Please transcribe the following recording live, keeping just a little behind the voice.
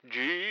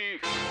GORM.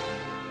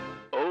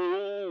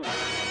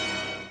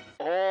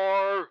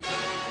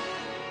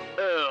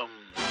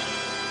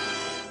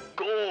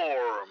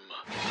 GORM.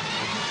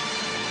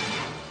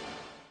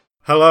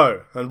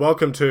 Hello, and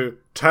welcome to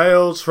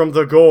Tales from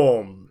the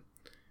GORM,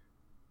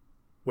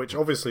 which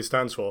obviously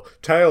stands for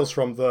Tales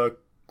from the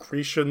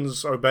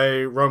Grecians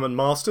Obey Roman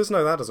Masters.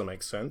 No, that doesn't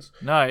make sense.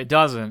 No, it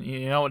doesn't.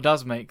 You know what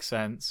does make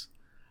sense?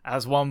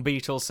 As one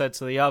Beatle said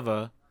to the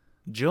other,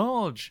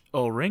 George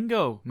or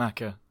Ringo,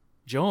 Macca.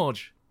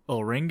 George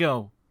or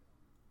Ringo.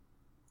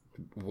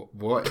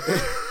 What?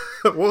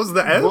 What was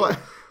the L? What?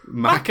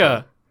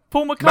 Macca.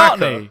 Paul McCartney.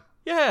 Macca?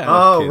 Yeah.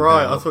 Oh, Fucking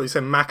right. hell. I thought you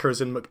said Macca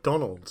as in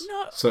McDonald's.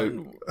 No,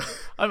 So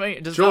I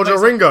mean, does George that or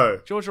make sense?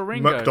 Ringo? George or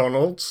Ringo.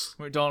 McDonald's.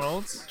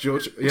 McDonald's.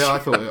 George, yeah, I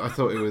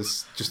thought it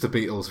was just the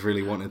Beatles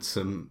really wanted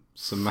some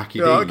Mackie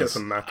Yeah, I'll D's. get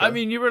some Macca. I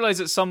mean, you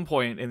realise at some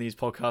point in these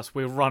podcasts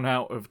we'll run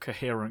out of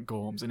coherent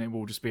gorms and it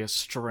will just be a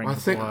string I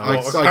of think.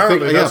 words.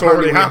 apparently that's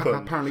already happened.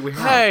 Apparently we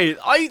have.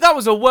 Hey, that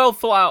was a well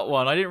thought out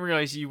one. I didn't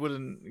realise you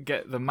wouldn't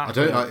get the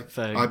Macca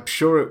thing. I'm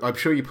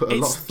sure you put a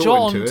lot It's of thought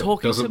John into it.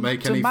 talking Doesn't to-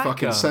 make to any Macca.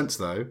 fucking sense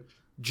though.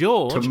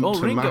 George to or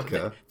Ringo.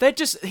 Macca. They're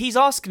just, he's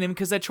asking him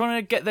because they're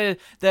trying to get their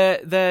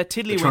trying to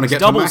Tiddlywinks get to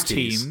doubles Mackies.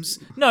 teams.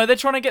 No, they're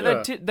trying to get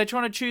Yeah. they're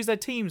trying to choose their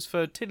teams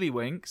for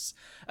Tiddlywinks,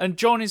 and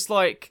John is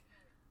like,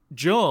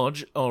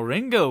 George or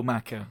Ringo,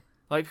 Macca.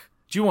 Like,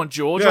 do you want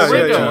George Yeah, or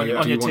yeah, Ringo yeah, on, yeah.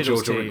 on Do your you want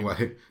Tiddles George or team?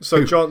 Ringo?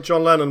 So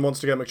John Lennon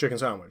wants to get McChicken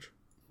sandwich.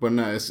 Well,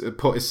 no,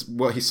 it's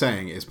what he's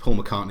saying is Paul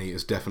McCartney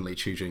is definitely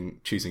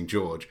choosing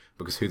George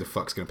because who the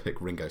fuck's going to pick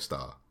Ringo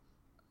Starr?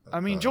 I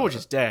mean, George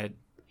is dead.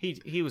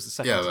 He was the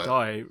second Yeah, to but-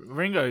 die.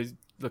 Ringo's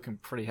looking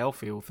pretty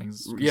healthy, all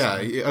things Yeah,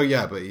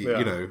 considered. but Yeah.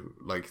 you know,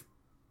 like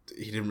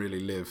he didn't really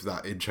live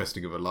that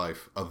interesting of a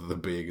life other than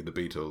being in the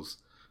Beatles.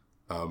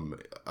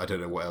 I don't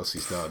know what else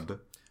he's done.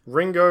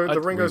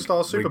 Ringo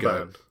Starr super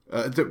Ringo.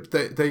 band.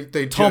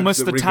 They Thomas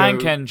joked the that Tank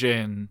Ringo-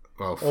 Engine.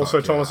 Well, fuck Also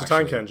yeah, Thomas the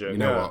Tank actually. Engine, You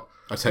know yeah. what?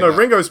 I take No, that.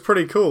 Ringo's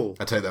pretty cool.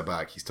 I take that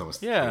back. He's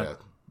Thomas. Yeah.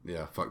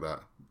 Yeah. Fuck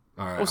that.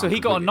 All right. Also, I'm he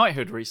got a completely-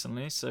 knighthood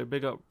recently, so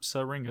big up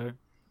Sir Ringo.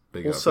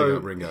 Big up Also,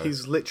 Ringo.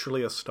 he's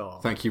literally a star.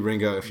 Thank you,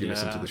 Ringo. If you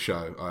listen Yeah. to the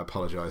show, I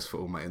apologise for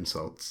all my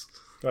insults.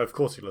 Oh, of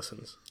course he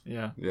listens.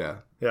 Yeah. Yeah,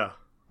 Yeah.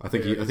 I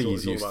think Yeah, he's he's all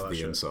used about to that the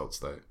shit. insults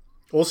though.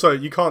 Also,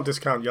 you can't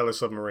discount Yellow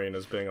Submarine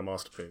as being a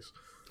masterpiece.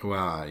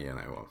 Well, you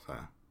know what?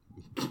 Fair.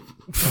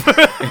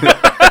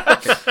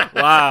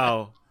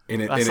 Wow.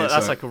 That's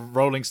That's like a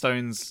Rolling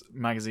Stones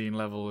magazine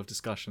level of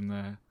discussion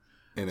there.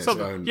 in its So,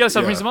 own. yeah,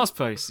 Submarine's a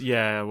masterpiece.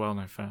 Yeah, well,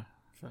 no, fair.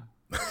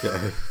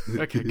 Yeah.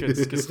 Okay,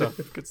 good stuff.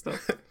 Good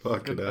stuff.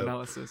 Fucking Good hell.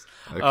 analysis.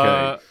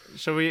 Okay.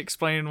 Shall we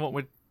explain what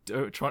we're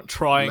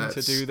trying to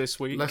Let's- do this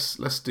week?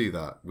 Let's do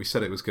that. We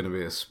said it was going to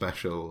be a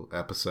special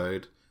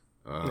episode.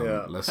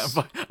 Yeah.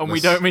 And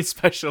we don't mean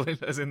special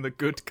as in the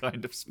good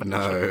kind of special.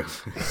 No,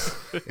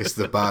 it's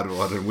the bad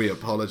one, and we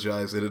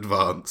apologise in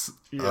advance.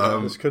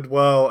 This could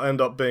well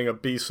end up being a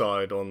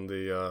B-side on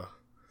the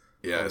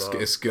Yeah, it's on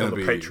gonna the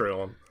be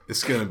Patreon.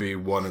 It's gonna be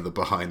one of the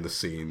behind the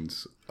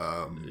scenes.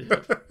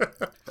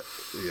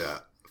 Yeah,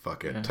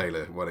 fuck it,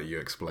 Taylor. Why don't you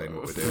explain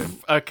what we're doing?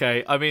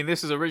 Okay, I mean,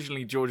 this is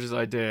originally George's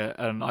idea,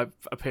 and I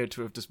appear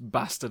to have just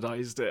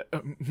bastardized it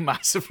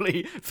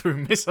massively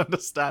through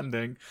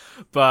misunderstanding.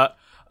 But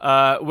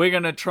we're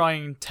going to try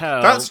and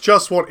tell... That's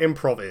just what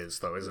improv is,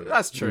 though, isn't it?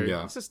 That's true.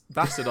 Yeah. It's just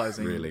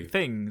bastardizing Really.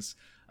 things.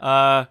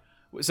 So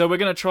we're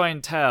going to try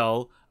and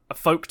tell a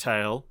folk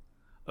tale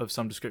of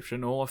some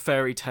description, or a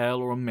fairy tale,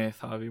 or a myth,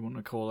 however you want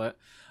to call it.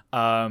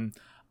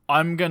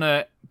 I'm going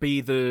to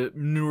be the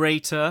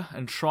narrator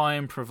and try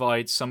and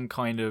provide some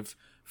kind of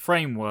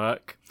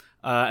framework.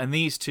 And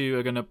these two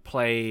are going to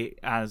play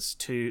as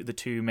the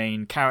two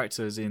main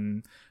characters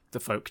in the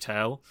folk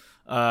tale.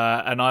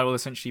 And I will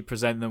essentially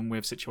present them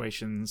with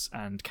situations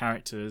and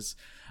characters,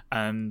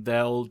 and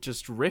they'll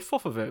just riff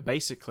off of it,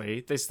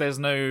 basically. There's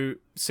no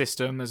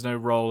system, there's no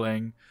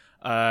rolling.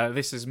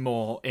 This is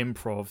more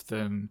improv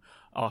than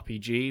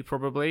RPG,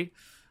 probably.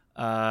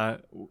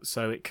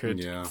 So it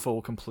could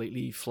fall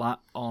completely flat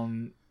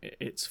on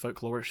its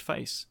folklorish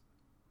face.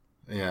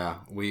 Yeah,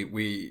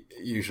 we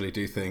usually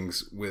do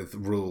things with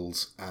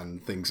rules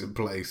and things in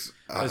place.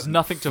 There's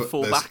nothing to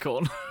fall back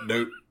on.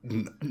 No,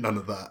 none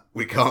of that.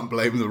 We can't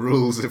blame the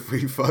rules if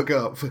we fuck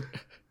up.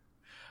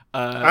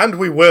 And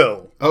we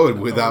will. Oh,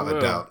 and without will.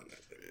 a doubt.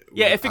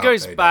 Yeah, if it Without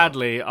goes a doubt.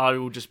 badly, I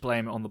will just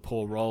blame it on the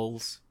poor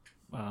rolls.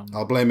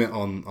 I'll blame it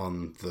on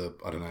the,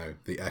 I don't know,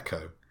 the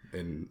echo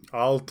in...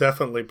 I'll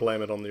definitely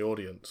blame it on the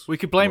audience. We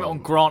could blame it on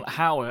Grant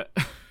Howitt.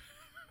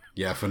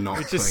 Yeah, for not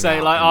Just putting say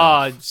out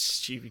like, enough.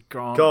 stupid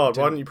Grant. God,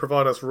 why don't you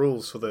provide us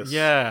rules for this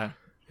Yeah.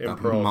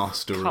 improv?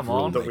 Master Come of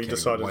on. That we rulemaking.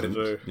 decided Why to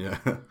didn't- do. Yeah.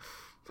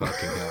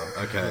 Fucking hell.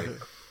 Okay.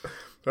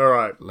 All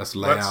right. Let's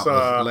lay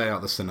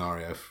out the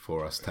scenario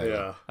for us,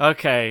 Taylor. Yeah.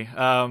 Okay.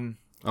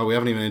 Oh, we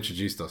haven't even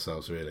introduced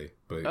ourselves, really.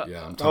 But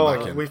yeah, I'm back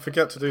Oh, in. we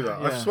forget to do that.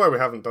 I Yeah. swear we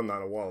haven't done that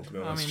in a while, to be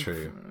I honest. mean,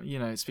 true. You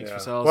know, it speaks for Yeah.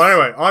 itself.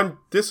 Well, anyway,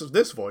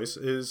 this voice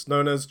is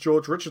known as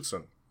George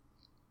Richardson.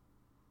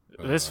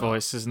 This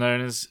voice is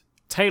known as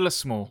Taylor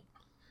Small.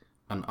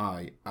 And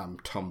I am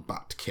Tom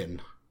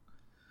Batkin.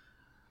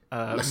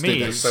 Let's me. do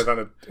He this. said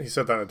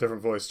that in a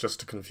different voice just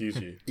to confuse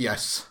you.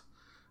 Yes.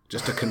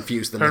 Just to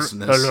confuse the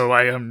listeners. Hello,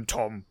 I am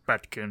Tom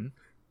Batkin.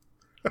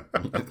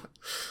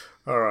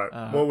 All right,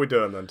 what are we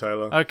doing then,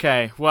 Taylor?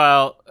 Okay,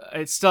 well,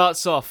 it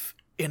starts off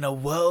in a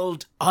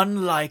world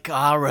unlike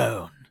our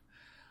own,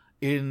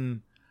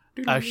 in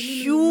a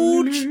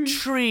huge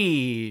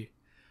tree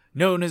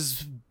known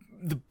as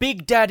the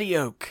Big Daddy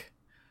Oak,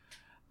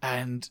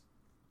 and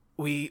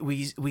we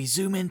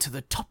zoom into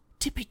the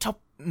tippy top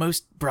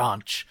most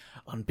branch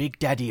on Big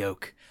Daddy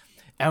Oak,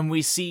 and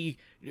we see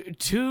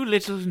two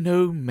little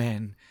gnome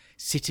men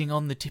sitting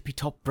on the tippy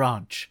top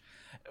branch.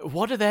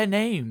 What are their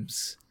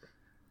names?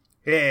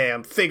 Yeah,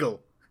 I'm Figgle.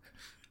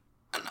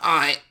 And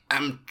I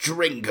am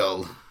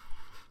Dringle.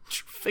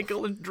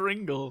 Figgle and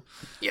Dringle.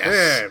 Yes.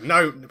 Yeah,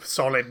 no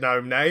solid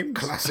gnome names.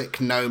 Classic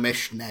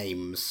gnomish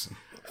names.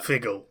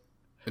 Figgle.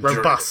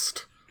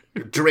 Robust.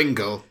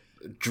 Dringle.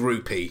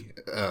 Droopy.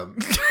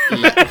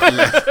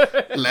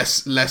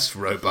 Less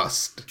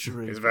robust. It's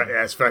a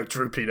very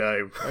droopy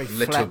name.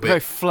 Very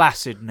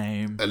flaccid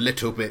name. A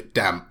little bit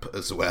damp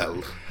as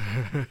well.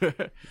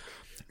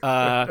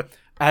 What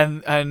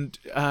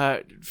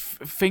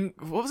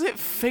was it?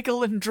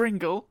 Figgle and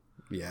Dringle.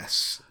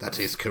 Yes, that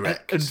is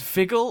correct. And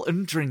Figgle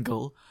and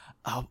Dringle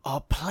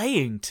are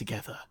playing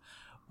together.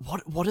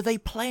 What are they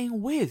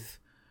playing with?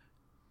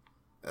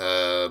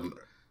 A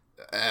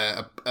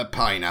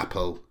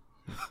pineapple.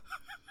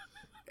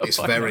 It's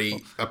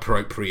very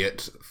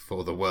appropriate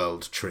for the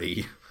world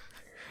tree.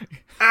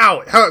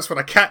 Ow! It hurts when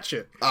I catch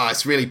it. Oh,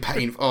 it's really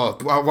painful.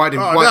 Oh, why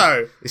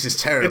no. This is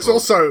terrible. It's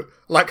also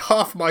like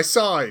half my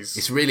size.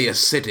 It's really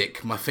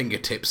acidic. My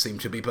fingertips seem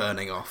to be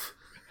burning off.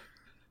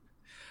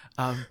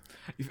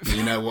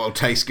 You know what'll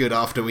taste good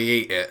after we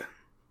eat it?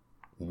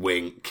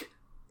 Wink.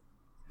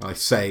 I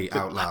say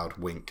out loud,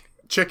 wink.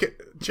 Chicken.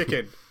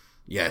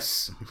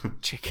 Yes.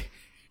 Chicken.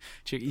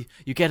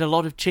 You get a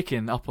lot of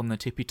chicken up on the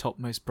tippy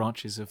topmost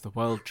branches of the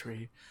world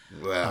tree.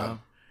 Well,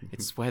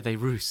 it's where they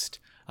roost.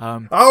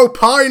 Oh,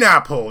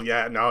 pineapple!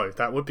 Yeah, no,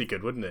 that would be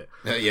good, wouldn't it?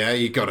 yeah,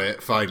 you got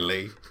it,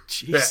 finally.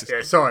 Jesus.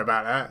 Yeah, sorry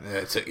about that. Yeah,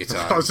 it took your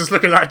I time. was just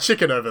looking at that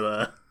chicken over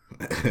there.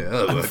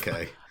 Oh,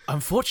 okay.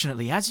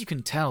 Unfortunately, as you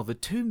can tell, the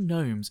two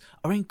gnomes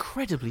are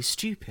incredibly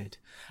stupid.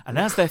 And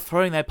as they're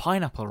throwing their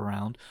pineapple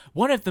around,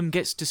 one of them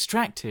gets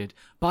distracted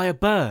by a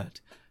bird.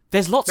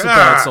 There's lots of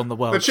birds on the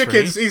world The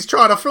chicken's, he's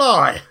trying to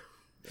fly.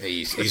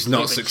 He's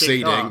not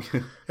succeeding.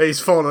 He's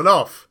fallen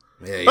off.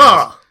 Yeah, he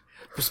Ah!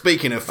 has.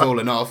 Speaking of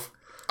falling off,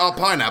 our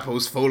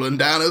pineapple's fallen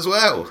down as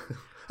well.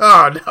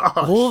 Oh,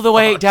 no. All the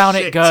way down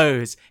shit. it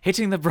goes,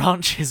 hitting the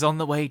branches on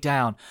the way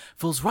down,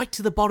 falls right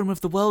to the bottom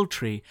of the world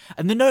tree,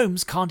 and the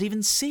gnomes can't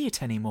even see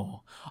it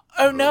anymore.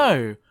 Oh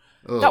no!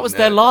 That was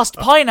their last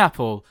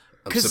pineapple,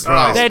 because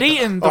surprised. they'd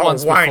eaten the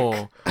ones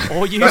wank. before,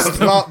 or used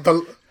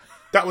them.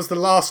 That was the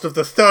last of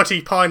the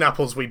 30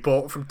 pineapples we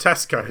bought from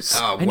Tesco's.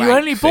 Oh, And wank, you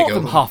only bought Figgle.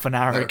 them half an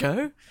hour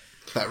ago.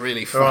 That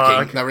really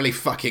Right.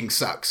 fucking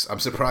sucks. I'm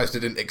surprised it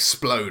didn't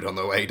explode on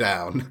the way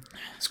down.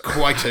 It's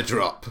quite a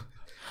drop.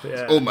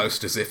 Yeah.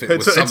 Almost as if it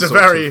was It's some a sort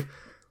very of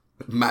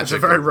magical. It's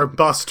a very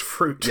robust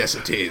fruit. Yes,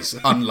 it is.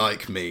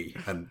 Unlike me,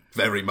 and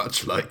very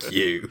much like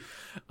you.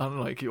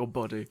 Unlike your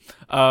body.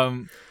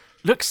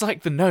 Looks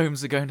like the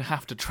gnomes are going to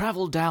have to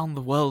travel down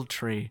the world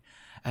tree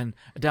and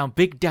down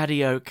Big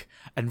Daddy Oak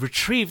and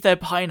retrieve their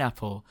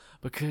pineapple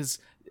because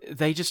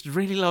they just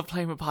really love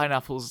playing with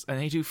pineapples and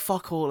they do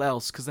fuck all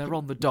else because they're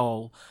on the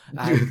dole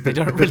and they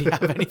don't really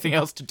have anything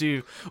else to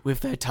do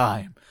with their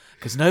time.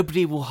 Because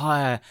nobody will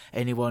hire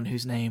anyone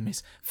whose name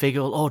is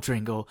Figgle or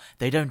Dringle.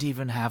 They don't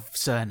even have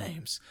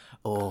surnames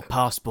or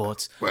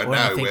passports Well, or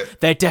no, anything.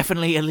 They're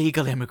definitely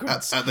illegal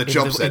immigrants. At the in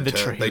job in centre, the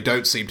tree. they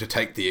don't seem to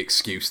take the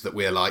excuse that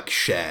we're like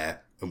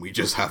Cher and we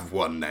just have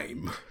one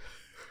name.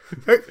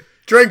 Hey,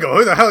 Dringle,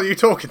 who the hell are you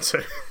talking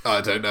to? I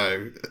don't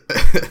know.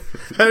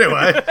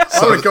 Anyway,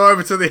 I'm going to go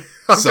over to the.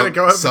 Some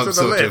the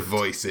sort lift. of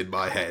voice in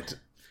my head.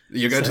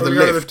 You go to So the we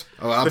go to lift.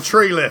 the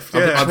tree lift.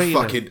 Yeah.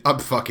 I'm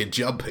fucking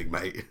jumping,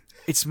 mate.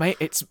 It's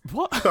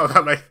what?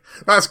 Oh,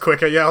 that's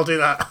quicker. Yeah, I'll do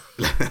that.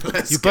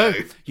 Let's You go.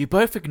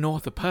 both ignore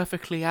the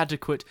perfectly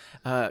adequate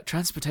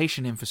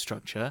transportation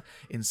infrastructure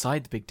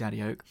inside the Big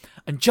Daddy Oak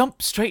and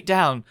jump straight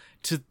down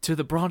to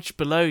the branch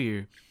below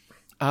you.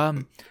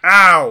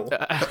 Ow!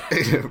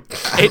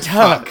 It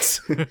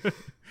hurts.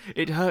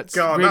 It hurts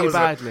God, that really was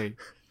badly.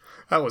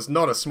 That was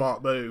not a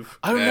smart move.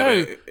 Oh Yeah,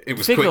 no! it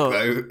was Figgle,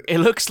 quick, though. It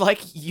looks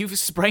like you've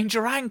sprained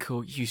your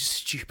ankle, you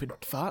stupid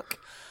fuck.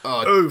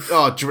 Oof.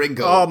 Oh,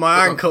 Dringle. Oh,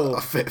 my ankle.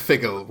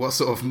 Figgle, what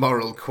sort of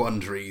moral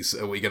quandaries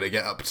are we going to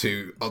get up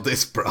to on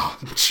this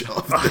branch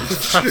of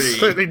the tree?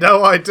 Absolutely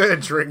no idea,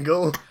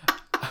 Dringle.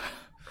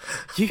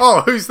 You-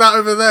 Oh, who's that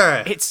over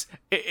there? It's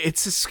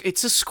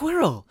a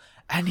squirrel,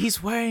 and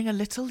he's wearing a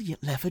little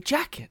leather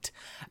jacket,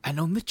 and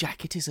on the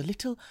jacket is a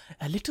little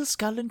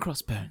skull and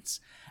crossbones,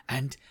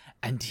 and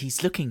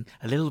he's looking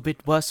a little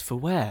bit worse for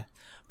wear.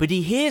 But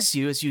he hears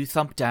you as you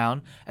thump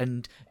down,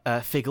 and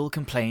Figgle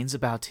complains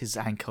about his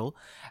ankle,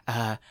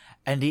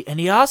 and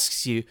he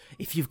asks you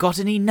if you've got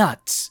any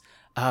nuts.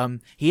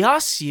 he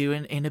asks you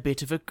in a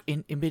bit of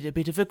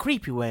a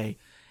creepy way,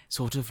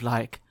 sort of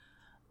like,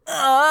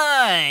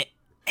 "Oi,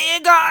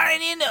 you got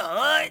any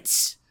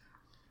nuts?"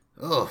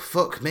 Oh,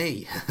 fuck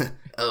me.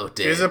 Oh,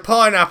 dear. Is a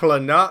pineapple a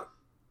nut?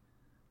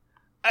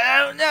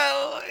 Oh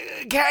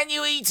no, can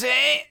you eat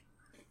it?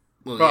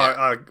 Well,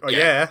 Right,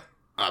 yeah.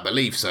 I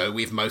believe so.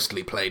 We've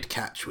mostly played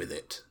catch with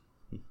it.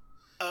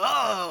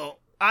 Oh,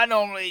 I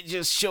normally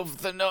just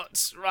shove the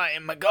nuts right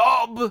in my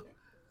gob.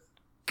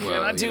 Can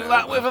Well, I do you know,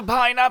 that with a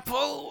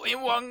pineapple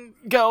in one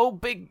go,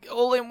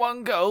 all in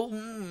one go?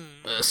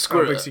 How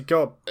Squirrel. big's your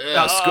gob?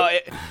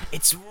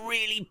 It's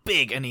really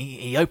big, and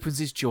he opens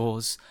his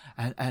jaws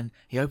and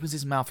he opens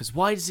his mouth as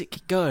wide as it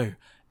can go,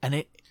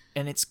 and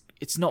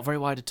it's not very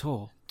wide at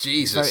all.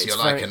 Jesus, you're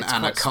like an it's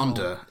quite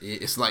anaconda.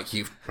 It's like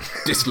you've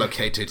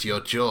dislocated your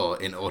jaw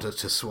in order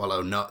to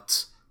swallow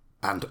nuts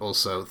and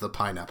also the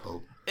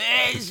pineapple.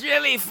 It's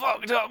really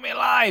fucked up my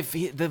life.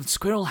 The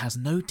squirrel has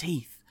no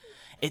teeth.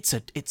 It's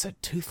a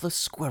toothless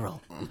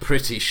squirrel. I'm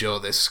pretty sure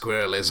this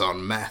squirrel is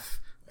on meth,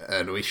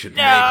 and we should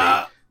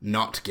maybe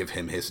not give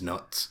him his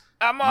nuts.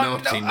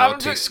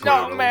 Naughty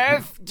squirrel. Not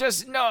meth,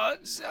 just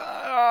nuts.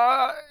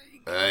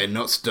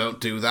 Nuts don't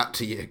do that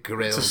to you,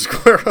 grill.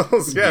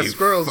 Squirrels, yeah, You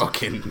squirrels.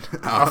 Fucking.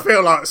 I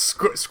feel like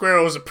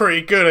squirrels are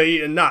pretty good at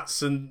eating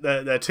nuts, and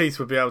their teeth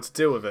would be able to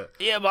deal with it.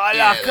 Yeah, but I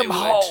like them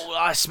whole.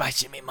 I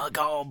smash them in my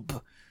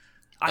gob.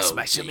 I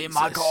smash them in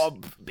my Jesus.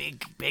 gob.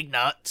 Big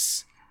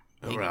nuts.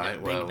 All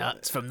right, well, Big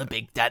nuts from the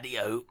Big Daddy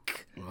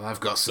Oak. well, I've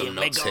got some In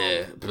my nuts gob.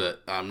 here,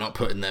 but I'm not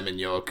putting them in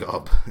your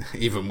gob.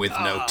 Even with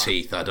no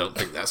teeth, I don't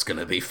think that's going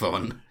to be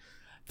fun.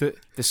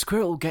 The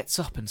squirrel gets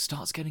up and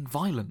starts getting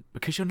violent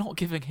because you're not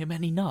giving him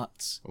any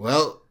nuts.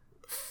 Well,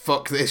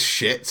 fuck this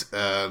shit.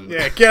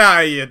 Yeah, get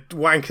out of here, you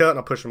wanker, and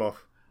I push him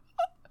off.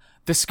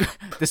 The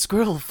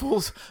squirrel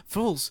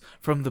falls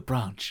from the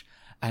branch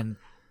and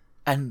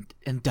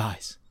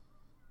dies.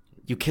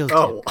 You killed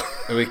him.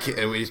 Are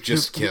we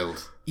just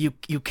killed? You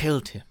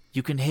killed him.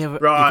 You can hear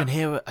Right. you can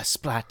hear a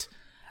splat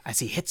as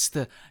he hits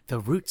the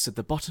roots at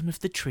the bottom of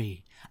the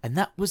tree, and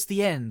that was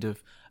the end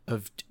of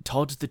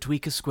Todd the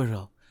Tweaker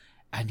Squirrel,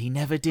 and he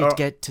never did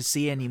get to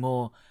see any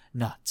more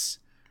nuts.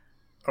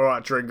 All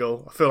right,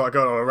 Dringle. I feel like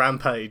going on a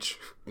rampage.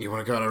 You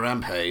want to go on a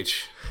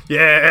rampage?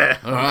 Yeah.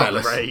 All right,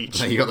 Got the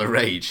rage. You got the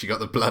rage. You got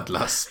the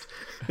bloodlust.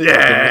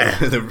 Yeah.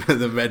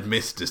 the red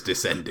mist has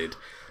descended.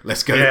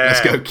 Let's go. Yeah.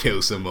 Let's go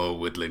kill some more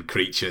woodland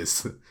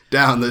creatures.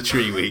 Down the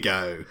tree we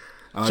go.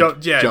 Jump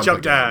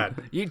again.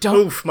 down. You don't.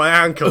 Oof, my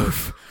ankle.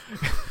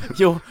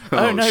 You're,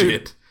 Oh, no,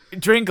 shit.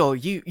 Dringle,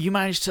 you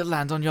managed to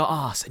land on your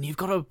arse, and you've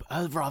got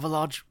a rather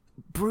large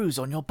bruise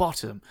on your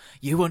bottom.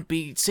 You won't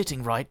be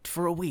sitting right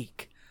for a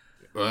week.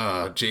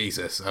 Oh,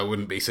 Jesus. I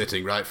wouldn't be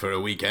sitting right for a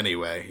week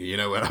anyway. You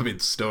know where I've been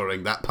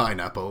storing that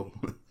pineapple?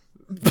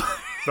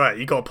 Right,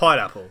 you got a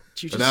pineapple.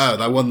 Do you just, No,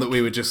 that one that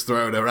we were just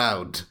throwing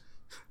around.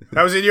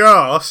 That was in your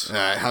arse. It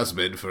has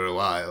been for a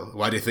while.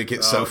 Why do you think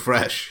it's so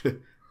fresh?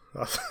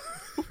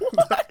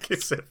 That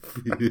gives it.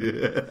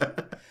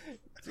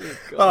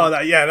 Oh,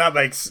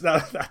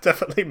 that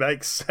definitely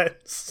makes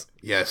sense.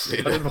 Yes.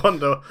 I did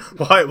wonder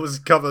why it was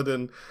covered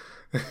in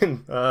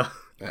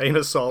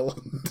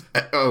anusol.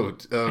 Oh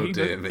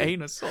dear me.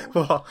 anus.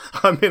 Well,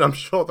 I mean, I'm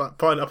sure that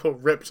pineapple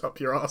ripped up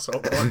your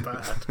arsehole quite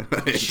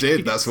bad. It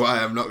did. That's why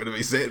I'm not going to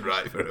be sitting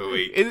right for a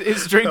week.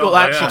 Is Dringle Oh,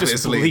 yeah. actually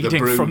just Obviously, the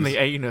bleeding from bruise. the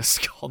anus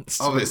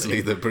constantly?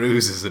 Obviously, the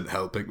bruise isn't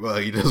helping. Well,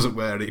 he doesn't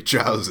wear any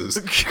trousers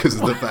because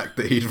of the fact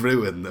that he'd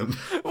ruined them.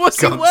 What's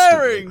he constantly.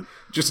 wearing?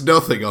 Just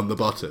nothing on the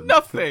bottom.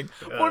 Nothing.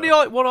 What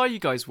are you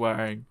guys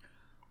wearing?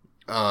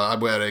 I'm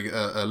wearing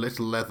a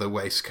little leather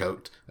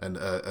waistcoat and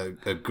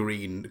a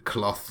green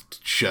clothed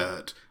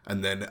shirt,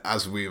 and then,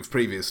 as we have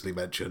previously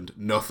mentioned,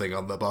 nothing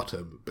on the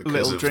bottom because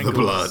Little of Dringles the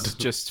blood.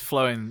 just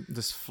flowing,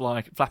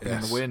 flapping in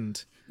Yes. the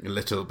wind.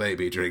 Little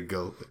baby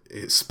Dringle.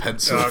 It's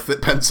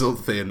pencil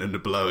thin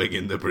and blowing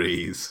in the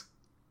breeze.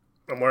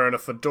 I'm wearing a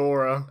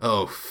fedora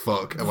Oh,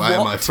 fuck. Why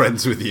am I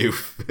friends with you,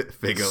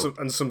 Figgle?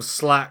 and some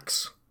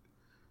slacks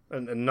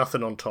and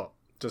nothing on top.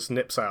 Just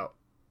nips out.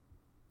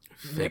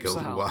 Nips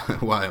Figgle,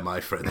 out. why am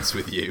I friends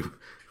with you?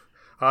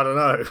 I don't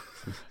know.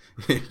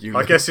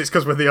 I guess it's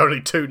because we're the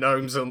only two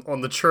gnomes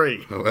on the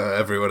tree. Well,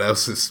 everyone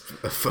else is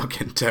a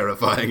fucking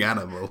terrifying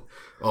animal.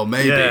 Or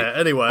maybe, Yeah,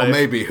 anyway. Or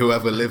maybe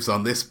whoever lives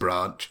on this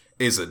branch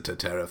isn't a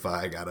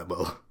terrifying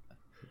animal.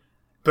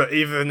 But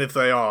even if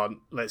they aren't,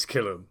 let's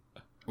kill them.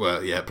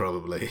 Well, yeah,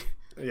 probably.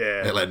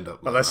 Yeah. They'll end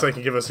up like Unless that. they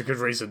can give us a good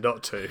reason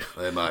not to.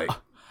 They might.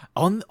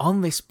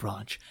 On this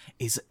branch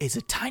is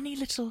a tiny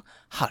little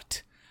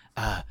hut,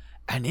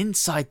 and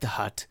inside the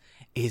hut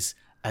is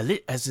a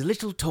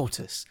little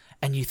tortoise.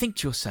 And you think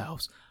to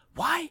yourselves,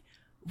 why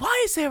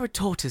is there a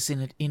tortoise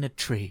in a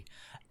tree?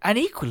 And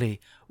equally,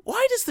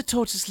 why does the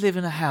tortoise live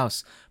in a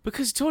house?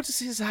 Because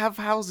tortoises have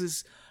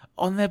houses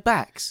on their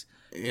backs.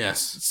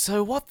 Yes.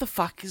 So what the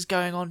fuck is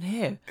going on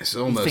here? It's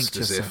You think almost to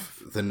as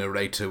yourself. if the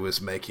narrator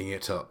was making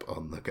it up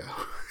on the go.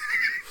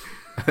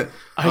 I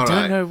All don't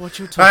right. know what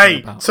you're talking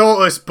Hey, about.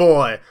 tortoise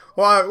boy!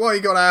 What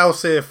you got a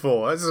house here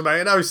for? That doesn't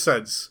make no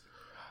sense.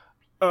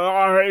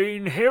 I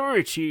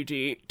inherited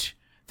it.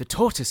 The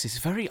tortoise is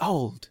very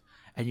old,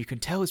 and you can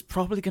tell he's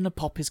probably going to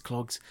pop his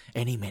clogs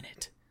any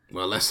minute.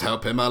 Well, let's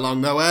help him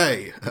along the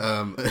way.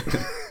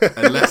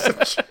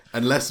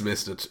 Unless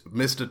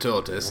Mr.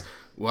 Tortoise,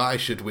 why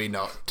should we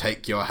not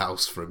take your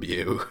house from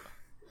you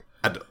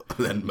and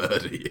then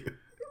murder you?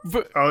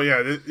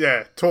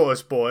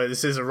 Tortoise boy,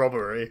 this is a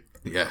robbery.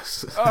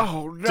 Yes.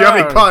 Oh, no. Do you have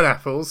any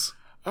pineapples?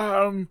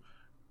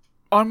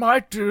 I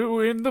might do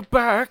in the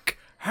back.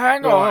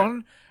 Hang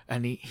on.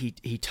 And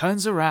he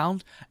turns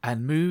around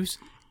and moves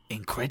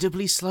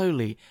incredibly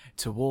slowly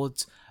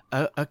towards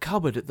a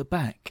cupboard at the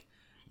back.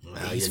 Well,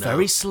 he's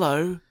very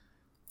slow.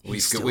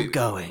 He's still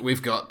going.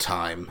 We've got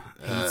time.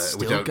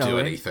 We don't going. do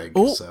anything.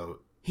 Oh,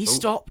 so he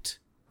stopped.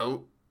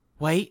 Oh,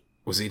 wait.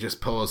 Was he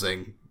just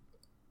pausing?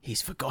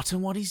 He's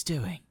forgotten what he's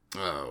doing.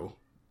 Oh,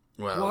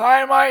 well. Why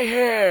am I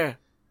here?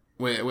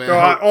 We're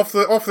right, off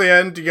the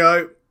end you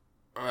go.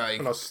 Right.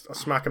 And I'll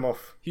smack him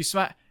off. You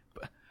smack.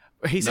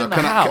 He's in the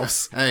can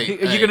house. Are you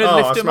going to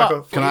lift him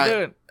up? Can what are you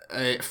doing?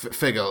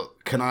 Figgle,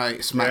 can I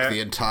smack the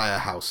entire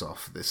house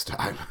off this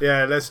time?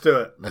 Yeah, let's do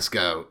it. Let's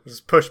go.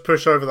 Just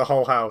push over the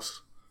whole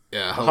house.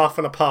 Yeah, a huff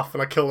and a puff,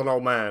 and I kill an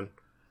old man.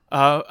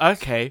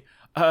 Okay.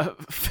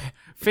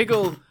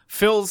 Figgle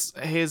fills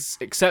his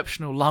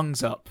exceptional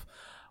lungs up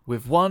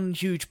with one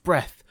huge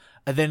breath,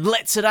 and then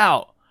lets it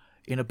out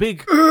in a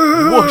big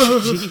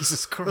whoosh.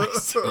 Jesus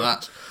Christ!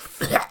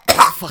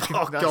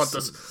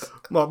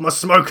 My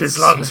smoker's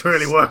lungs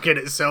really working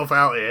itself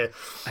out here.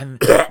 And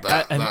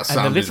that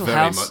the little very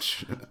house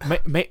much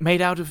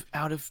made out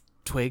of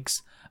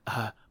twigs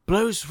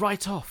blows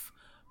right off.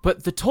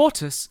 But the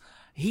tortoise,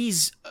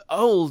 he's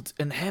old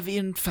and heavy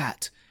and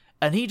fat,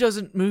 and he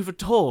doesn't move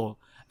at all.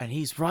 And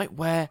he's right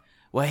where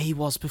he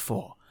was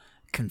before,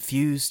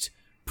 confused,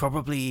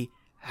 probably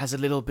has a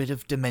little bit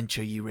of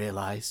dementia. You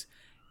realise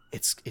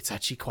it's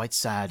actually quite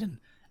sad,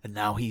 and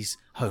now he's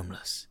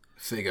homeless.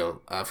 Figo,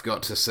 I've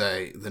got to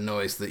say, the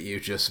noise that you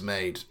just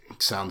made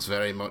sounds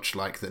very much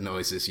like the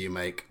noises you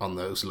make on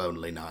those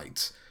lonely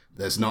nights.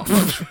 There's not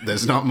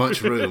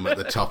much room at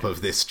the top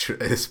of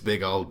this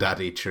big old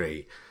daddy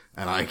tree,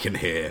 and I can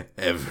hear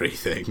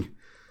everything.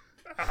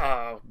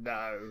 Oh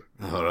no!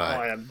 All right,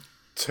 I am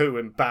too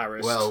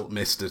embarrassed. Well,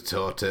 Mr.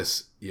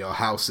 Tortoise, your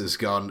house is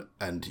gone,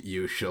 and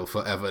you shall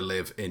forever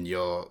live in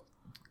your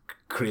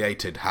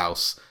created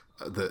house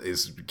that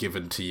is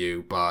given to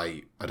you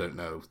by, I don't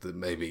know,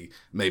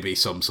 maybe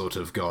some sort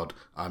of god.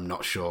 I'm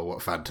not sure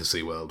what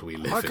fantasy world we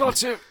live in.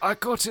 I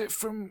got it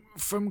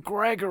from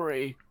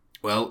Gregory.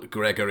 Well,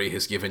 Gregory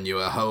has given you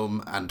a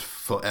home, and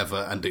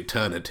forever and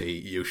eternity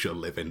you shall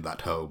live in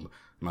that home.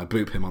 And I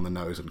boop him on the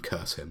nose and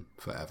curse him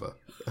forever.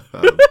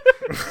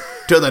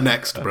 To the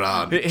next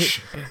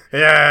branch.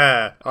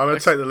 Yeah, I'm going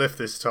to take the lift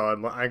this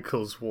time. My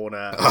ankle's worn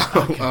out.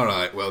 Okay. All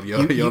right, well,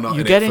 you're not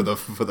in it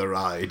for the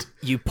ride.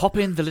 You pop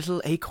in the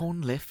little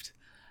acorn lift,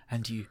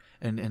 and you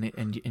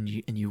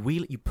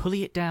wheel it, you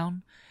pulley it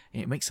down,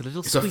 and it makes a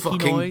little squeaky noise.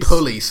 It's a fucking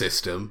pulley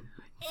system.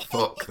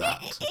 Fuck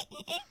that.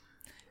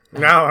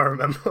 Now I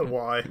remember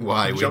why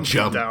we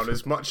jumping down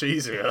is much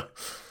easier.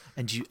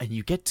 And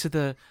you get to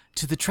the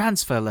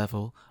transfer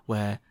level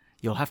where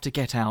you'll have to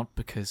get out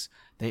because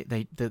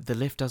the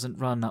lift doesn't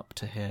run up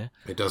to here.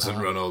 It doesn't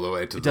run all the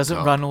way to the top. It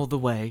doesn't run all the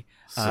way,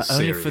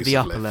 only for the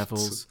upper lifts.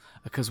 levels,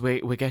 because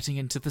we're getting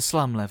into the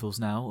slum levels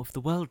now of the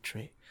World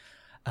Tree.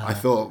 I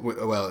thought,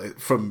 well,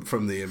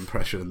 from the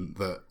impression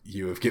that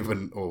you have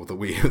given, or that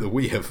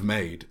we have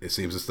made, it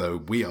seems as though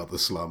we are the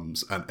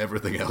slums and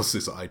everything else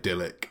is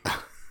idyllic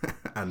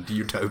and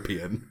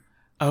utopian.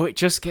 Oh, it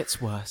just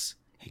gets worse.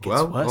 It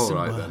gets worse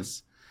and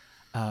worse.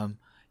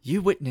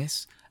 You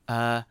witness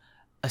a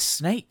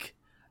snake,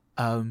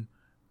 and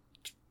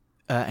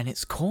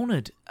it's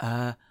cornered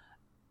a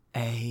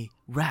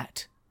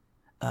rat,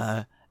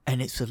 and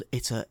it's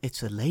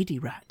a lady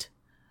rat,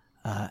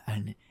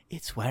 and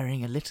it's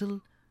wearing a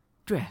little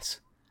dress,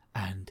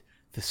 and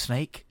the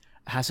snake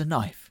has a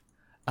knife.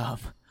 How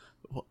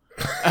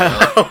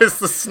is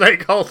the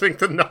snake holding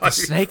the knife? The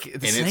snake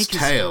in its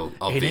tail,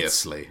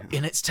 obviously.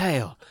 In its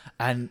tail,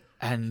 and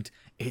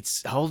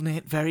it's holding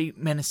it very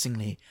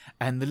menacingly,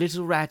 and the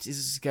little rat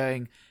is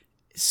going,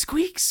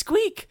 "Squeak,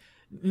 squeak!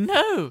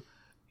 No,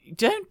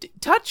 don't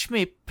touch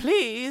me,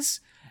 please!"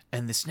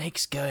 And the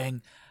snake's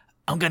going,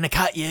 "I'm gonna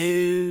cut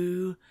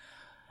you!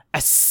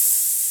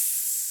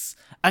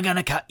 I'm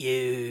gonna cut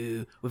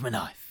you with my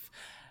knife,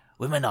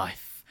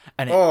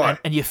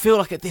 And you feel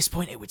like at this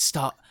point it would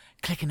start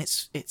clicking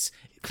its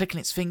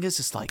fingers,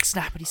 just like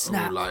snappity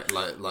snap, like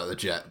the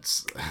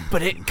Jets.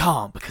 But it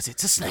can't because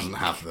it's a snake. It doesn't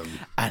have them,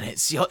 and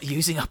it's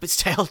using up its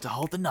tail to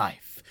hold the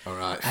knife. All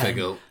right,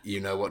 Figgle, you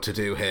know what to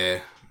do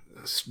here.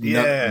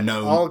 Yeah,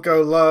 I'll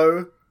go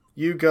low.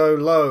 You go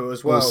low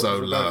as well.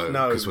 Also low,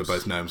 because we're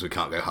both gnomes. We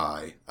can't go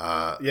high.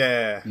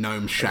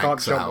 Gnome shanks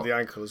can't jump out. with the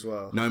ankle as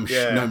well.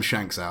 Gnome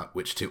shanks out,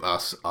 which to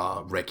us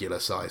are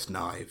regular-sized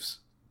knives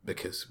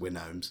because we're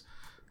gnomes.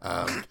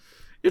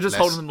 You're just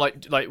holding them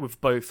like with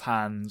both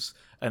hands,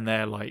 and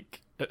they're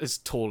like as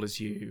tall as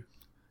you.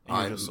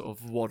 You're just sort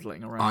of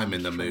waddling around. I'm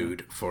in the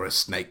mood for a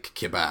snake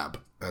kebab,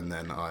 and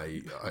then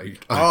I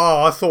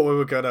Oh, I thought we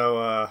were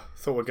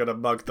gonna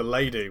mug the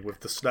lady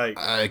with the snake.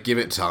 give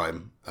it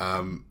time.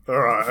 All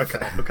right,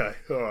 okay,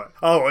 all right.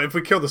 Oh, if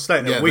we kill the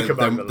snake, then we can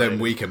mug the lady. Then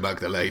we can mug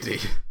the lady.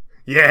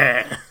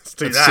 Yeah, let's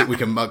do that. We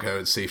can mug her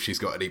and see if she's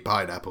got any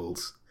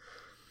pineapples.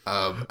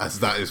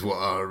 As that is what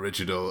our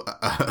original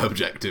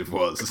objective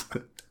was.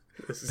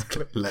 This is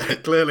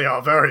clearly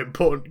our very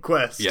important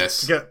quest.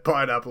 Yes. To get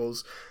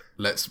pineapples.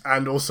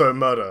 And also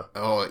murder.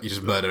 Oh, you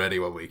just murder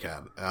anyone we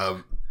can.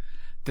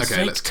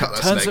 Okay, let's cut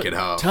that snake in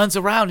half. Turns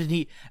around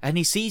and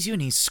he sees you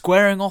and he's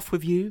squaring off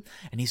with you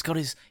and he's got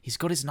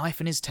his knife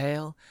in his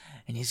tail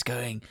and he's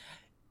going,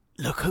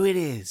 "Look who it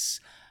is,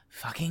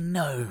 fucking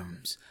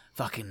gnomes,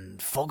 fucking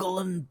Foggle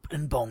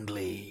and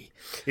Bongley."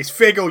 It's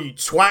Figgle, you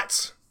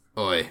twat.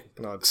 Oi,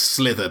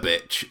 slither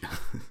bitch.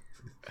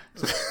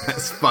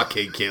 Let's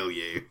fucking kill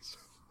you.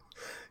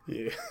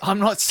 Yeah. I'm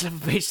not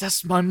Sliver Bitch,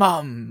 that's my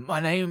mum.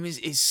 My name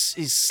is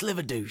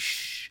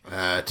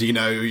Sliverdouche. Do you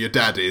know who your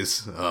dad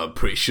is? I'm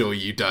pretty sure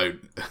you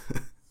don't.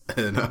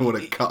 And I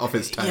want to cut off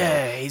his tail.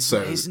 Yeah,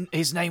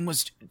 his name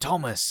was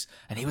Thomas,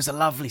 and he was a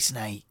lovely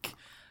snake.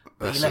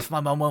 But he left my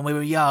mum when we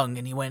were young,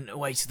 and he went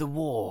away to the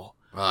war.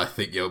 I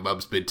think your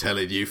mum's been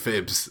telling you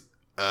fibs.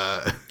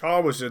 I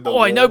was in the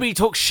war. Nobody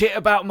talks shit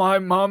about my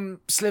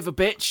mum, Sliver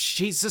Bitch.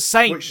 She's a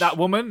saint, that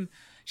woman.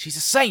 She's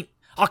a saint.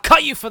 I'll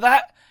cut you for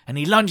that. And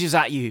he lunges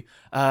at you,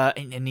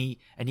 and he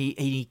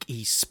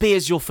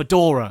spears your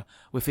fedora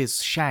with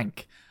his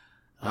shank.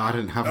 No, I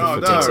didn't have a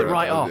fedora. Takes it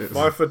right off.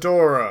 My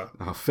fedora.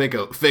 Oh,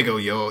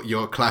 Figgle,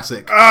 your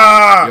classic.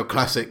 Your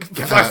classic.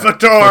 My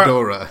fedora.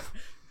 Fedora.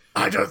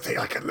 I don't think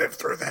I can live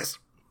through this.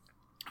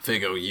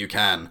 Figgle, you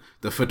can.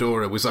 The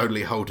fedora was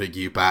only holding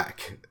you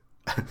back.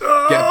 Get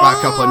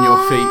back up on your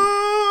feet.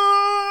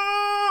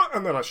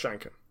 And then I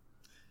shank him.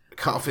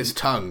 Cut off his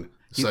tongue,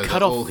 so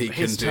that all he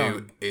can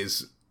do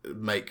is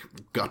make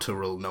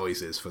guttural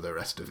noises for the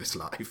rest of his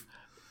life.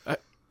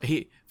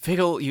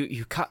 Figgle,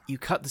 you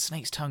cut the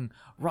snake's tongue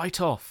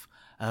right off,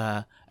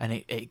 and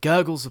it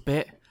gurgles a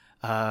bit,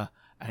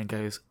 and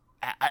goes.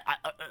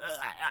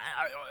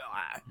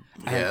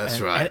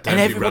 That's right. And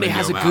everybody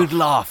has a good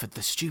laugh at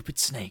the stupid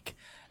snake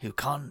who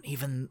can't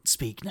even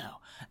speak now.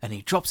 And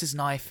he drops his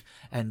knife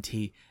and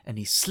he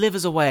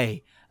slivers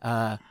away,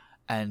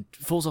 and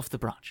falls off the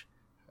branch.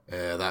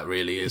 Yeah, that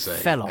really is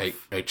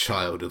a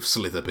child of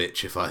Slither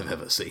Bitch if I've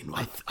ever seen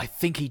one. I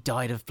think he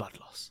died of blood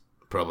loss.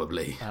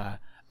 Probably.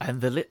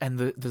 And the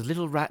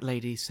little rat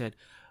lady said,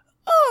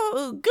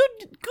 "Oh,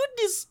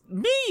 goodness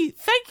me!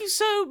 Thank you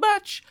so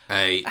much.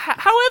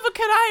 However,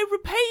 can I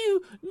repay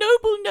you,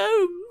 noble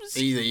gnomes?"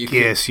 Either you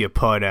Yes, your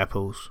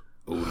pineapples.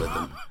 All of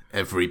them.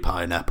 Every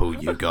pineapple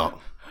you got.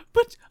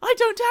 But I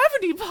don't have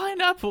any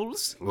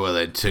pineapples. Well,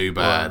 then too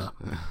bad.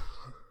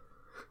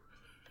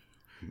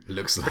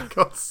 Looks like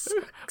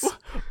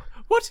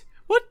What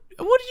are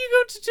you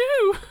going to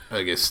do?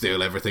 I guess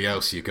steal everything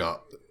else you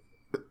got.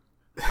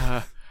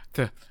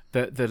 The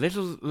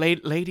little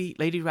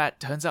lady rat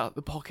turns out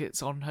the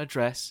pockets on her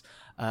dress,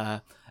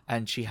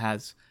 and she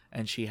has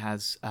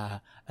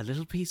a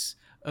little piece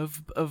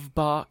of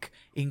bark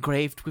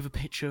engraved with a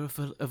picture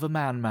of a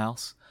man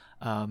mouse,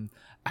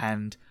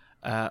 and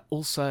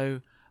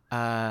also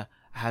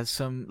has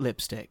some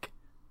lipstick.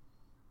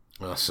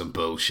 That's some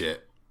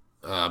bullshit.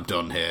 I'm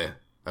done here.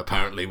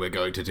 Apparently we're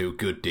going to do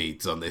good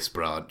deeds on this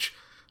branch.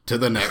 To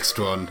the next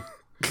one.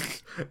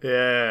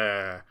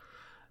 Yeah.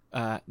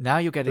 Now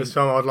you're getting... This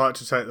time I'd like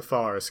to take the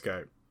fire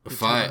escape.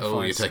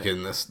 You're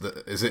taking this...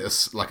 Is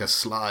it like a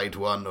slide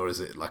one, or is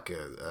it like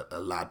a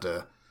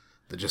ladder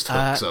that just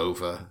hooks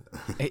over?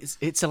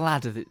 It's a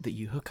ladder that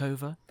you hook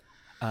over,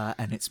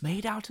 and it's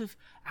made out of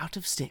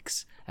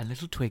sticks and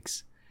little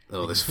twigs.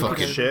 Oh, this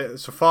fucking shit!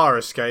 It's a fire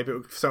escape. It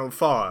would set on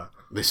fire.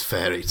 This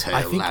fairy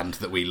tale land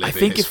that we live in. I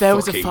think is if there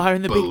was a fucking fire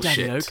in the bullshit.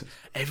 Big Daddy Oak,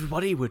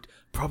 everybody would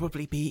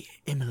probably be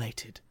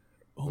immolated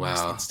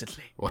almost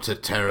instantly. What a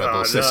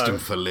terrible system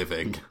for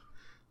living.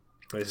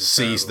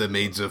 Seize the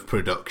means of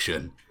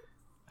production.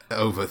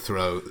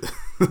 Overthrow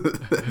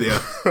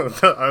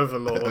the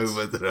overlord.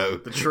 Overthrow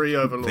the tree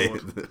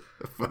overlord. The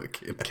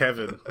fucking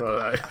Kevin.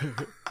 Right.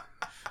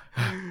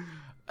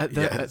 At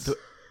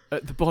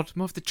the bottom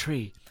of the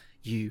tree,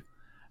 you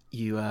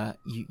Well,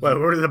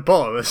 we're at the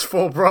bottom. There's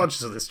 4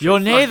 branches of this tree. You're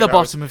near the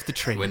bottom of the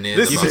tree. We're near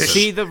This the is bottom.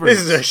 See the roots.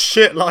 This is a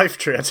shit life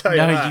tree, I tell you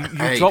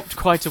that. You dropped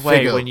quite a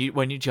way Figgle.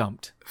 when you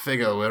jumped.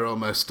 Figure, we're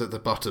almost at the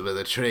bottom of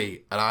the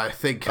tree, and I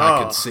think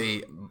I can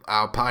see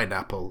our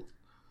pineapple.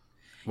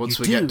 Once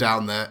we get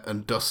down there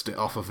and dust it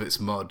off of its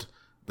mud,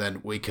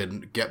 then we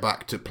can get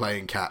back to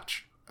playing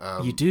catch.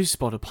 You do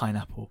spot a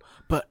pineapple,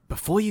 but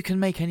before you can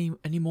make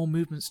any more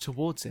movements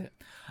towards it,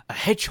 a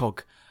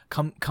hedgehog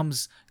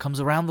comes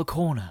around the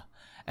corner,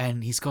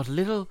 and he's got a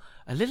little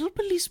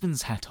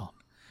policeman's hat on,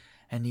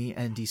 and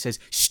he says,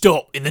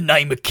 "Stop! In the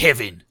name of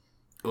Kevin."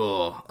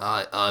 Oh,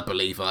 I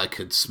believe I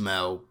could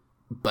smell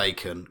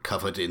bacon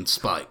covered in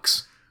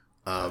spikes.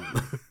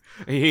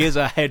 He is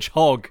a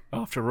hedgehog,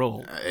 after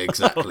all.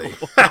 Exactly.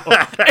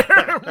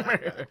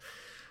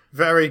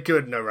 Very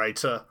good,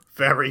 narrator.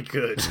 Very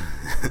good.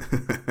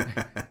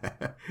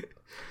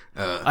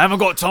 I haven't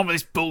got time for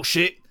this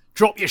bullshit.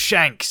 Drop your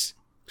shanks.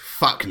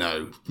 Fuck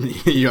no.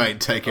 You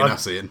ain't taking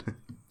us in.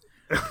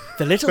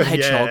 The little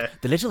hedgehog, Yeah.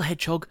 the little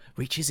hedgehog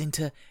reaches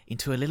into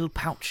a little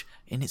pouch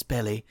in its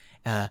belly,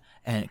 and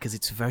because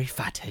it's a very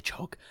fat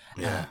hedgehog.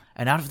 Yeah.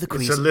 And out of the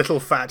crease, It's a little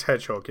fat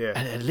hedgehog, yeah.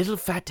 a little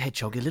fat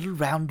hedgehog, a little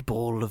round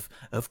ball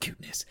of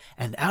cuteness,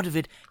 and out of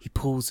it he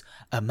pulls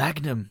a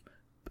Magnum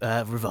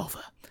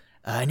revolver,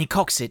 and he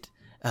cocks it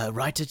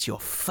right at your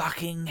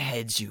fucking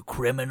heads, you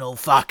criminal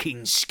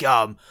fucking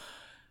scum.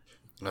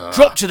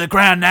 Drop to the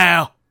ground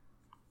now.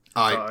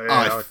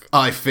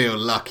 I feel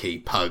lucky,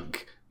 pug.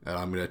 And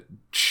I'm going to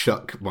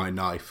chuck my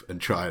knife and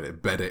try and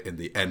embed it in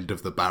the end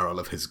of the barrel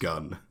of his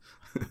gun.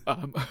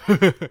 So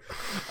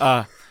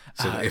that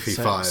if he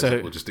fires,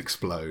 it will just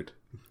explode.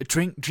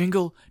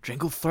 Jingle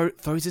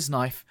throws his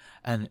knife,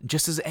 and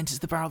just as it enters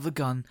the barrel of the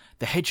gun,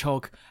 the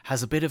hedgehog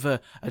has a bit of a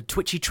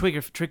twitchy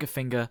trigger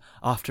finger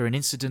after an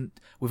incident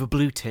with a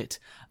blue tit,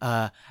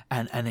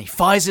 and he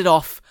fires it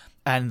off,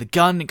 and the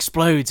gun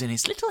explodes in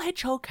his little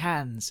hedgehog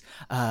hands,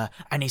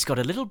 and he's got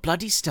a little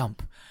bloody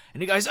stump,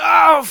 and he goes,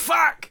 "Oh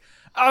fuck!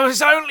 I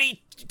was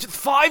only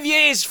 5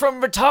 years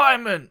from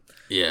retirement."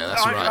 Yeah,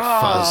 that's right,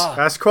 Fuzz.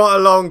 That's quite a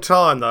long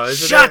time, though,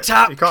 isn't it? Shut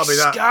up, You can't be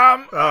that...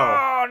 scum!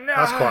 Oh, no!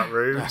 that's quite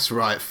rude. That's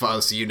right,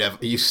 Fuzz.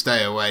 You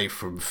stay away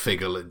from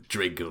Figgle and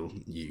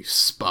Driggle, you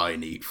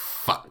spiny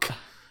fuck.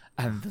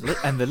 And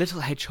the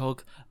little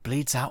hedgehog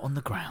bleeds out on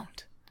the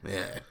ground.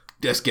 Yeah,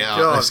 let's get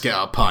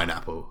our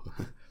pineapple.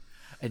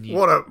 And you,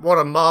 What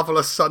a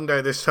marvellous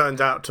Sunday this turned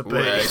out to be.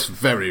 Yeah, it's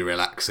very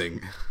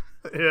relaxing.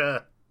 Yeah.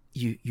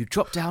 You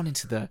drop down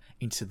into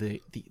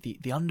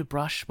the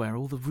underbrush where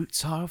all the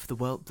roots are of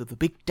the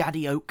big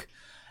daddy oak,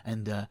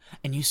 and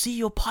you see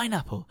your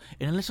pineapple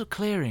in a little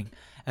clearing,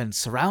 and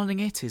surrounding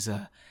it is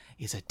a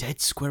dead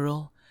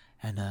squirrel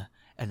and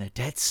a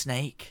dead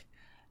snake,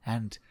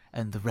 and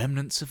the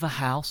remnants of a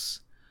house,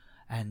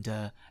 and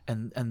the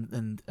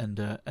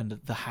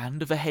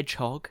hand of a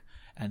hedgehog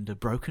and a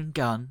broken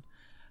gun,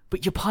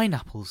 but your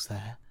pineapple's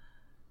there.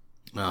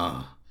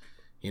 Oh,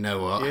 you know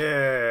what?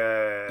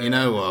 Yeah. You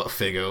know what,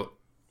 Figgle?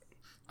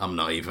 I'm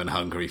not even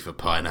hungry for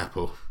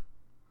pineapple.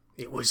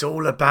 It was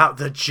all about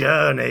the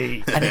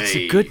journey. And it's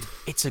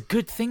a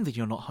good thing that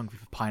you're not hungry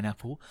for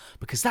pineapple,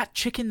 because that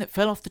chicken that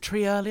fell off the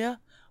tree earlier,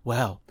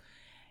 well,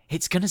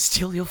 it's gonna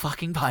steal your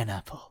fucking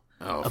pineapple.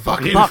 Oh, Buck,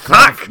 fucking buck,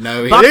 fuck!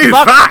 No, Buck, he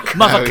buck, fuck!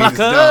 No,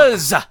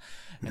 mothercluckers!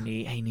 And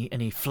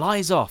he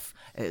flies off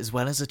as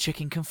well as a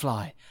chicken can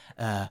fly,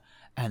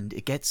 and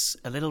it gets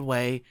a little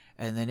way,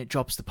 and then it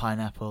drops the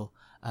pineapple,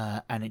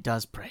 and it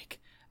does break.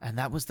 And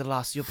that was the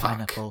last of your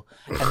pineapple.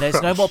 And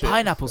there's no more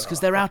pineapples because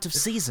they're out of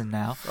season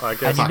now. I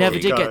guess And you never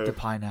we did go. get the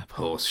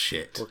pineapple. Horse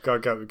shit. We'll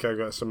go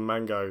get some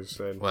mangoes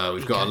then. Well,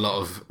 we've got a lot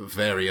of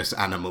various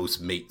animals'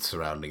 meat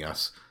surrounding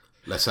us.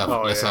 Let's have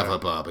a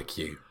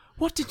barbecue.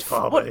 What did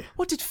Barbie.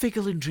 what did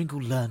Figgle and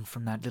Dringle learn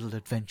from that little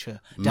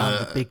adventure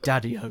down the Big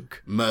Daddy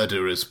Oak?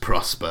 Murderers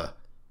prosper.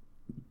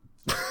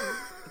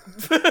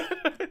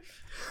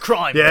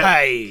 Crime Yeah.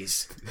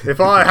 pays. If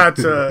I had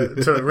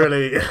to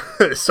really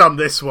sum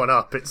this one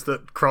up, it's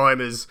that crime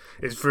is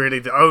really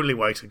the only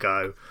way to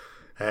go,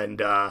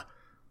 and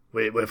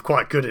we're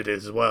quite good at it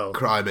as well.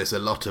 Crime is a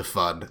lot of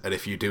fun, and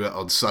if you do it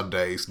on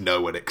Sundays,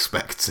 no one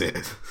expects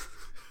it.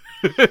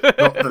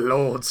 Not the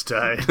Lord's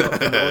Day.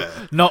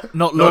 Not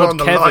Not Lord on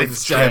the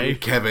Kevin's live day.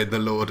 Kevin, the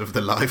Lord of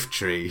the Life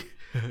Tree.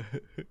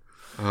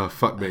 Oh,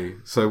 fuck me.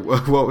 So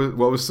what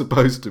was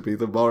supposed to be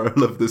the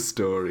moral of the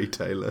story,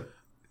 Taylor?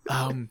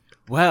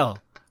 Well,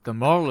 the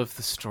moral of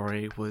the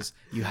story was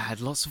you had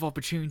lots of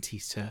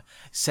opportunities to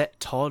set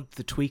Todd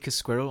the tweaker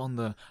squirrel on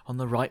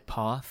the right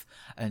path,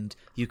 and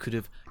you could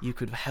have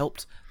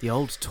helped the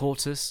old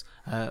tortoise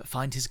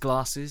find his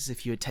glasses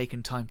if you had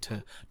taken time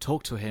to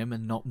talk to him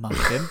and not mug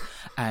him,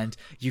 and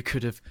you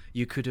could have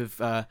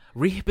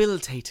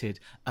rehabilitated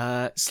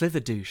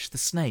Slitherdouche the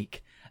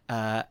snake,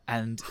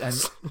 and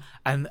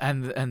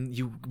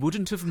you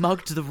wouldn't have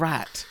mugged the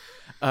rat.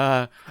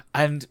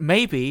 And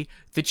maybe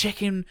the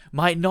chicken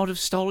might not have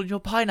stolen your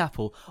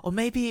pineapple, or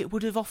maybe it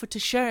would have offered to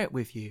share it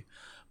with you.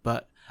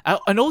 But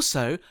and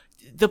also,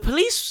 the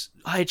police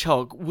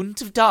hedgehog wouldn't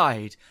have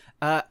died,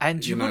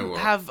 and you wouldn't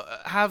have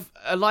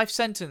a life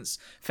sentence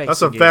facing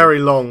That's a you. very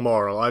long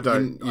moral. I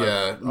don't.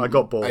 Yeah, I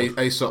got bored.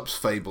 Aesop's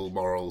fable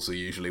morals are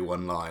usually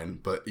one line,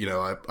 but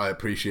I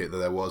appreciate that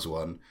there was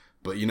one.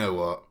 But you know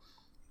what?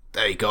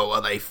 They got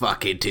what they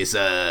fucking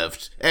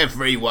deserved.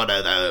 Every one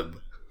of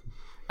them.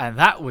 And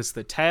that was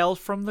the tale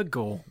from the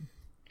GORM.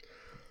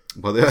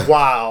 Well,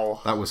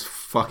 Wow, that was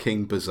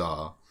fucking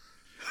bizarre.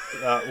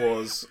 that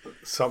was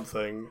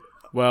something.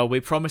 Well, we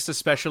promised a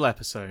special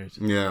episode.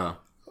 Yeah,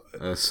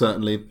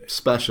 certainly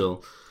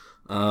special.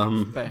 Fuck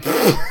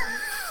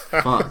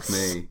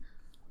me.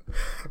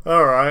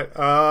 All right.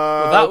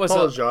 That was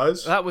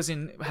apologise. that was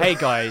in. Hey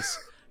guys,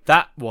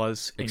 That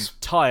was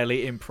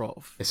entirely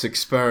improv. It's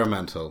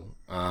experimental.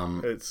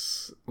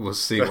 We'll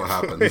see what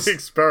happens.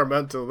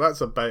 Experimental.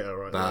 That's a beta,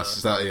 right?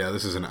 Yeah,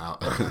 this is an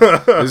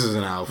alpha. This is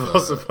an alpha.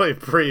 Possibly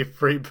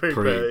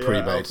pre-beta.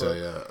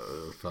 Yeah.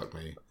 Fuck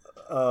me.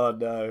 Oh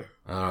no.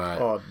 All right.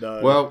 Oh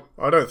no. Well,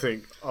 I don't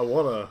think I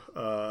want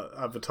to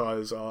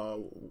advertise our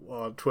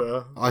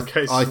Twitter in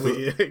case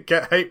we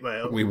get hate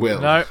mail. We will.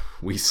 No.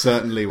 We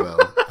certainly will.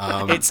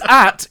 It's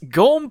at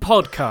GORM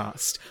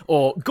Podcast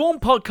or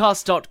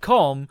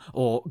gormpodcast.com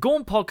or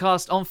GORM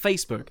Podcast on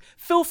Facebook.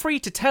 Feel free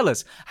to tell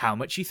us how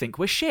much you think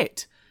we're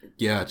shit.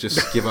 Yeah,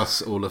 just give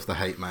us all of the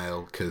hate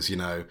mail because,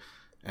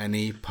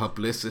 any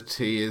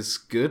publicity is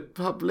good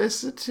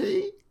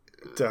publicity.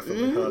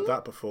 Definitely heard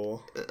that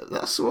before.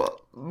 That's what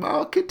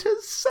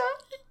marketers say.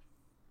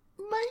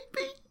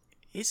 Maybe.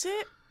 Is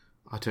it?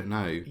 I don't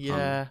know.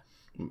 Yeah.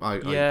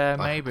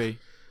 Maybe.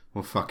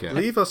 Well, fuck it.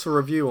 Leave us a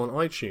review on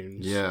iTunes.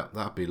 Yeah,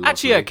 that'd be lovely.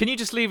 Actually, yeah, can you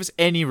just leave us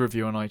any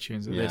review on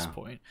iTunes at this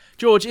point?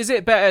 George, is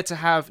it better to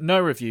have no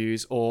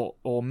reviews or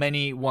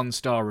many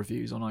 1-star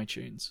reviews on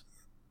iTunes?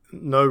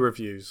 No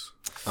reviews.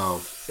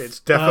 Oh. It's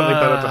definitely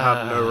better to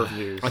have no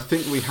reviews. I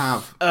think we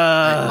have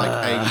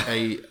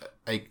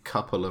a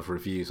couple of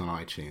reviews on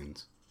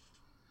iTunes.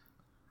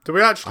 Do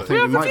we actually? I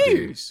think we might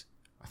reviews?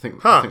 I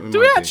think do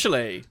we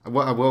actually?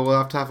 Well, we'll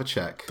have to have a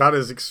check. That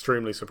is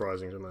extremely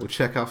surprising to me. We'll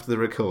check after the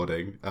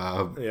recording.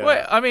 Yeah.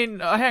 Wait, I mean,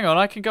 hang on,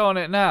 I can go on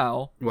it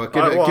now. Well,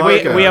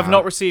 We have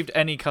not received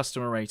any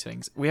customer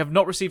ratings. We have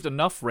not received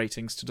enough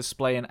ratings to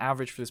display an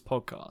average for this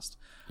podcast.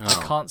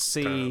 I can't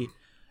see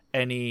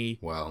any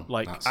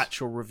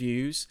actual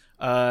reviews.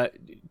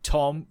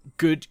 Tom,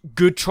 good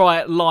try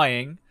at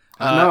lying.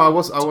 No, I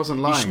wasn't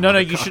lying.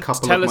 You should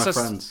tell us.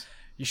 Friends.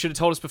 You should have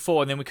told us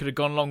before, and then we could have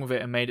gone along with it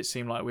and made it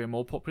seem like we were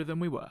more popular than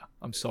we were.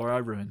 I'm sorry I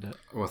ruined it.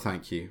 Well,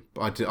 thank you.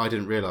 But I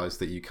didn't realise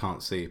that you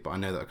can't see, but I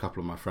know that a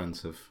couple of my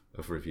friends have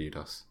reviewed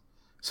us.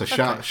 So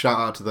shout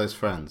out to those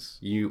friends.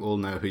 You all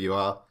know who you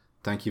are.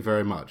 Thank you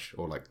very much.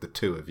 Or the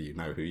two of you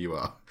know who you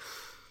are.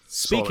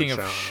 Speaking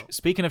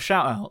of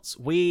shout-outs,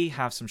 we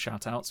have some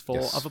shout-outs for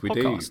other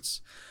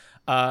podcasts.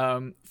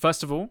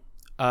 First of all,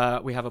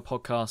 we have a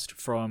podcast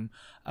from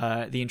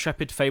the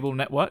Intrepid Fable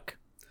Network.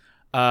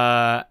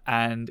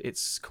 And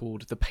it's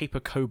called The Paper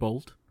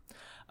Kobold.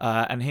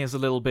 And here's a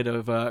little bit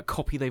of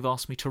copy they've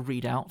asked me to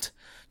read out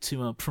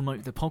to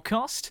promote the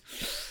podcast.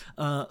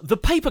 The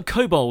Paper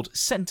Kobold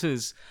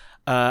centers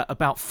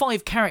about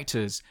 5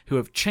 characters who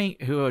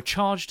are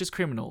charged as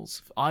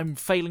criminals. I'm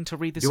failing to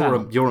read this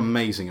out. You're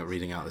amazing at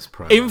reading out this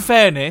promo. In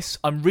fairness,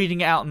 I'm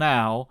reading it out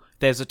now.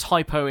 There's a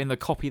typo in the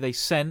copy they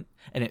sent,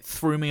 and it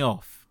threw me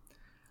off.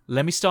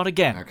 Let me start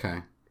again. Okay.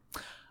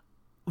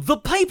 The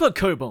Paper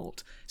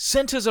Kobold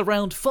centers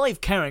around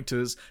 5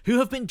 characters who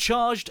have been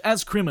charged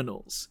as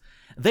criminals.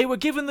 They were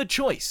given the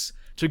choice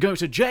to go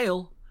to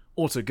jail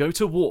or to go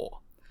to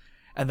war,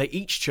 and they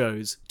each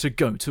chose to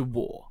go to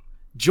war.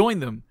 Join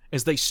them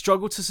as they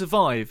struggle to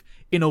survive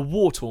in a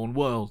war-torn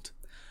world.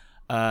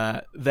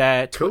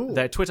 Their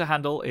Twitter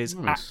handle is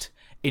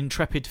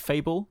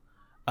 @IntrepidFable.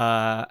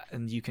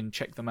 And you can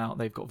check them out.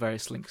 They've got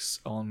various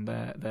links on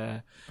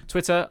their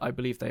Twitter. I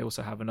believe they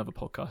also have another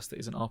podcast that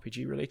isn't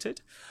RPG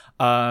related.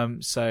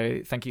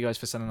 So thank you guys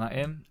for sending that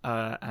in.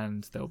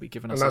 And they'll be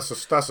giving us. And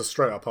that's a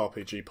straight up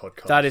RPG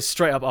podcast. That is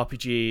straight up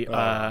RPG.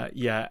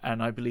 Yeah,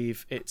 and I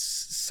believe it's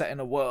set in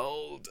a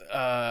world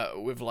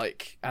with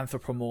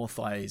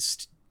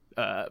anthropomorphized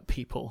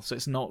people. So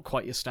it's not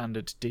quite your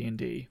standard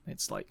D&D.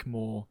 It's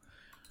more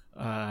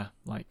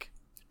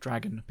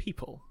dragon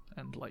people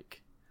and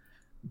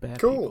bear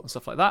people and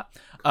stuff like that.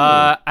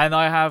 And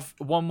I have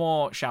one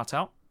more shout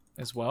out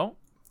as well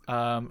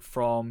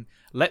from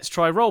Let's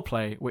Try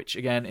Roleplay, which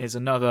again is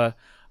another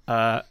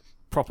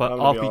proper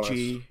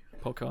RPG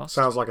podcast.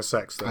 Sounds like a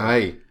sex thing.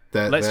 Hey,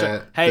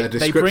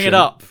 they bring it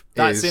up.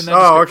 That's in their description.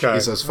 Oh, okay.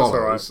 Is as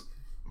follows.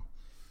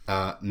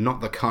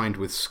 Not the kind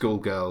with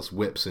schoolgirls,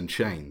 whips and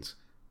chains,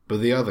 but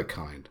the other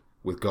kind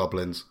with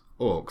goblins,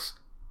 orcs,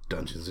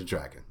 Dungeons and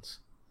Dragons.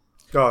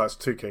 Oh, that's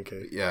too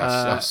kinky.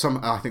 Yeah,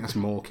 I think that's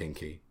more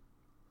kinky.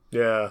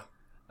 Yeah.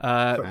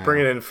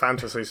 Bringing in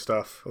fantasy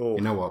stuff. Ooh.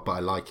 You know what? But I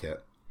like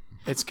it.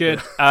 It's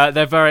good.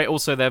 They're very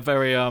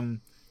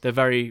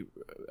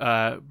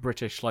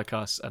British like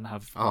us and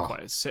have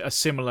quite a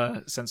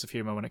similar sense of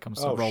humour when it comes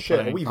to role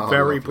playing. Are we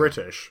very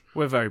British?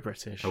 We're very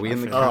British. Are we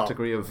in the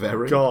category of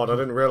very? God, I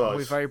didn't realise. Are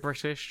we very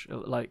British?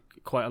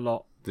 Quite a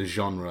lot. The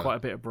genre. Quite a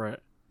bit of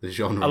Brit. The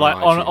genre.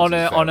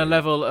 On a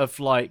level of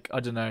I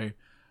don't know,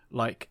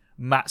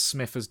 Matt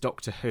Smith as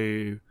Doctor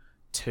Who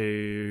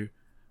to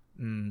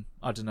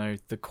I don't know,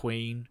 the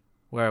Queen.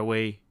 Where are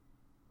we?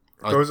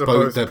 Those are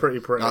both pretty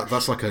British.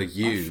 That's like a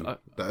U.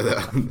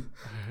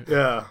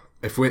 Yeah.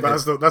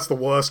 That's the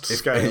worst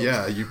scale.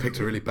 Yeah, you picked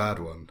a really bad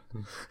one.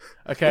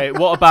 Okay,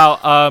 what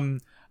about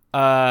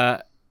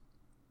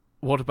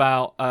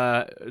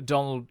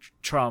Donald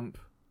Trump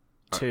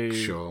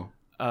to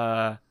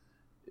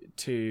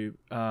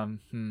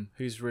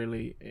who's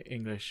really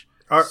English?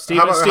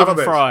 Stephen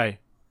Fry.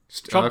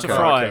 Trump to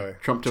Fry. Okay.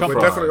 Trump to Fry.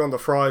 We're definitely on the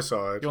Fry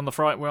side. We're on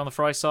the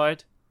Fry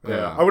side.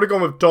 Yeah. I would have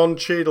gone with Don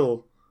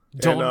Cheadle.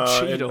 Don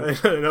Cheadle.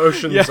 In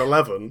Ocean's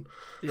 11.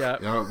 Yeah.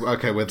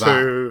 Okay, with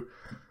that.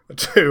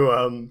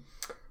 To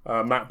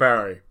Matt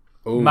Berry.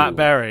 Ooh. Matt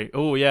Berry.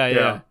 Oh,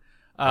 yeah.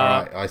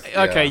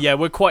 Alright, yeah,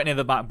 we're quite near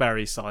the Matt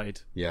Berry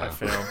side. Yeah. I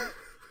feel.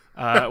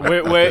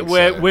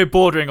 We're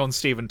bordering on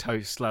Stephen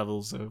Toast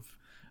levels of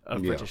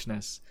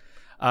Britishness.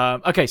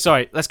 Okay,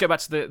 sorry. Let's get back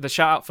to the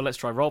shout out for Let's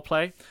Try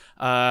Roleplay.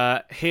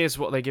 Here's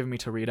what they're giving me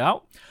to read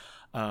out.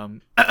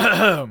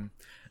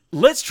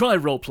 Let's Try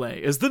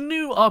Roleplay is the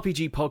new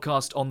RPG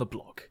podcast on the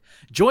blog.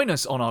 Join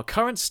us on our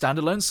current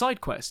standalone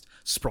side quest,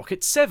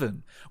 Sprocket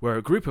 7, where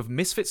a group of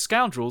misfit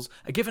scoundrels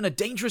are given a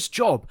dangerous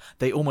job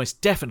they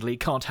almost definitely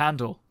can't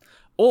handle.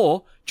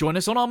 Or join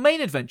us on our main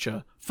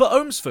adventure, For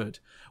Ohmsford,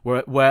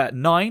 where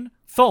Nine,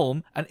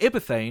 Tholm, and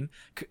Iberthane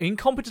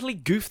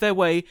incompetently goof their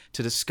way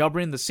to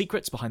discovering the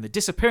secrets behind the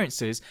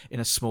disappearances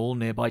in a small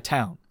nearby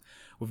town.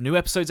 With new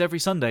episodes every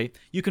Sunday,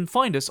 you can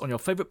find us on your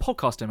favourite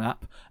podcasting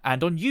app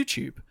and on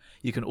YouTube.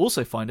 You can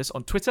also find us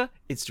on Twitter,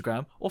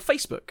 Instagram, or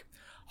Facebook.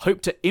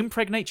 Hope to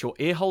impregnate your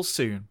earholes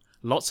soon.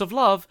 Lots of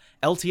love,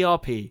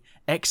 LTRP,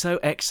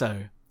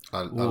 XOXO.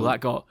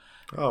 That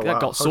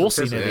got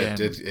saucy near the end.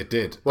 It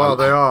did. Well,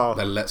 they are.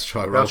 Then Let's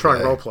Try Roleplay. They're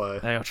trying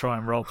roleplay. They are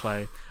trying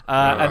roleplay.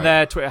 And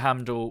their Twitter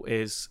handle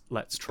is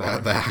Let's Try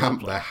Their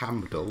Roleplay.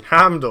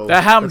 handle.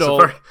 Their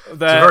handle. It's a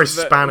very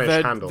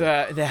Spanish handle.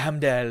 Their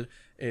handle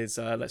is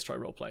Let's Try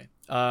Roleplay.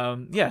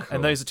 Cool.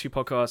 And those are two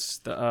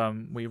podcasts that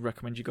we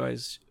recommend you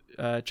guys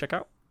check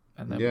out.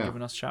 And then we're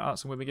giving us shout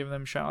outs and we'll be giving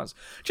them shout outs.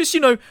 Just,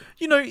 we're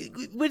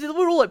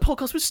all like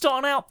podcasts. We're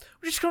starting out.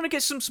 We're just trying to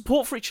get some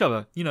support for each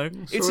other.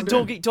 It's a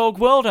dog eat dog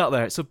world out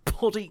there. It's a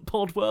pod eat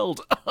pod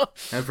world.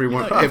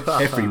 Everyone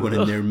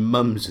and their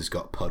mums has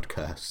got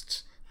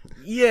podcasts.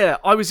 Yeah,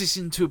 I was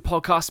listening to a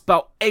podcast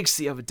about eggs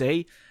the other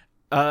day.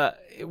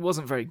 It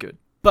wasn't very good,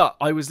 but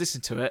I was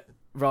listening to it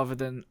rather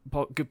than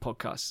good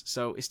podcasts.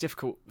 So it's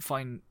difficult to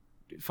find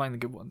the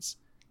good ones.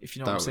 If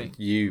you know what I'm saying.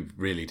 You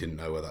really didn't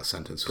know where that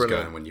sentence was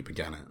going when you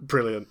began it.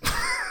 Brilliant.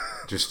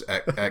 Just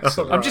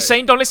excellent. I'm just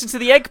saying, don't listen to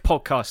the egg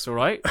podcast, all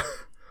right?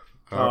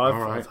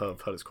 I've heard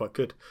it's quite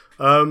good.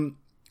 Tell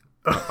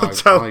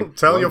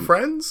your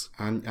friends.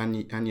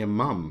 And your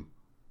mum,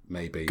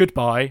 maybe.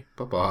 Goodbye.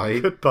 Bye-bye.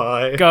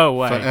 Goodbye. Go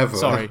away. Forever.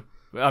 Sorry.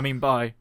 I mean, bye.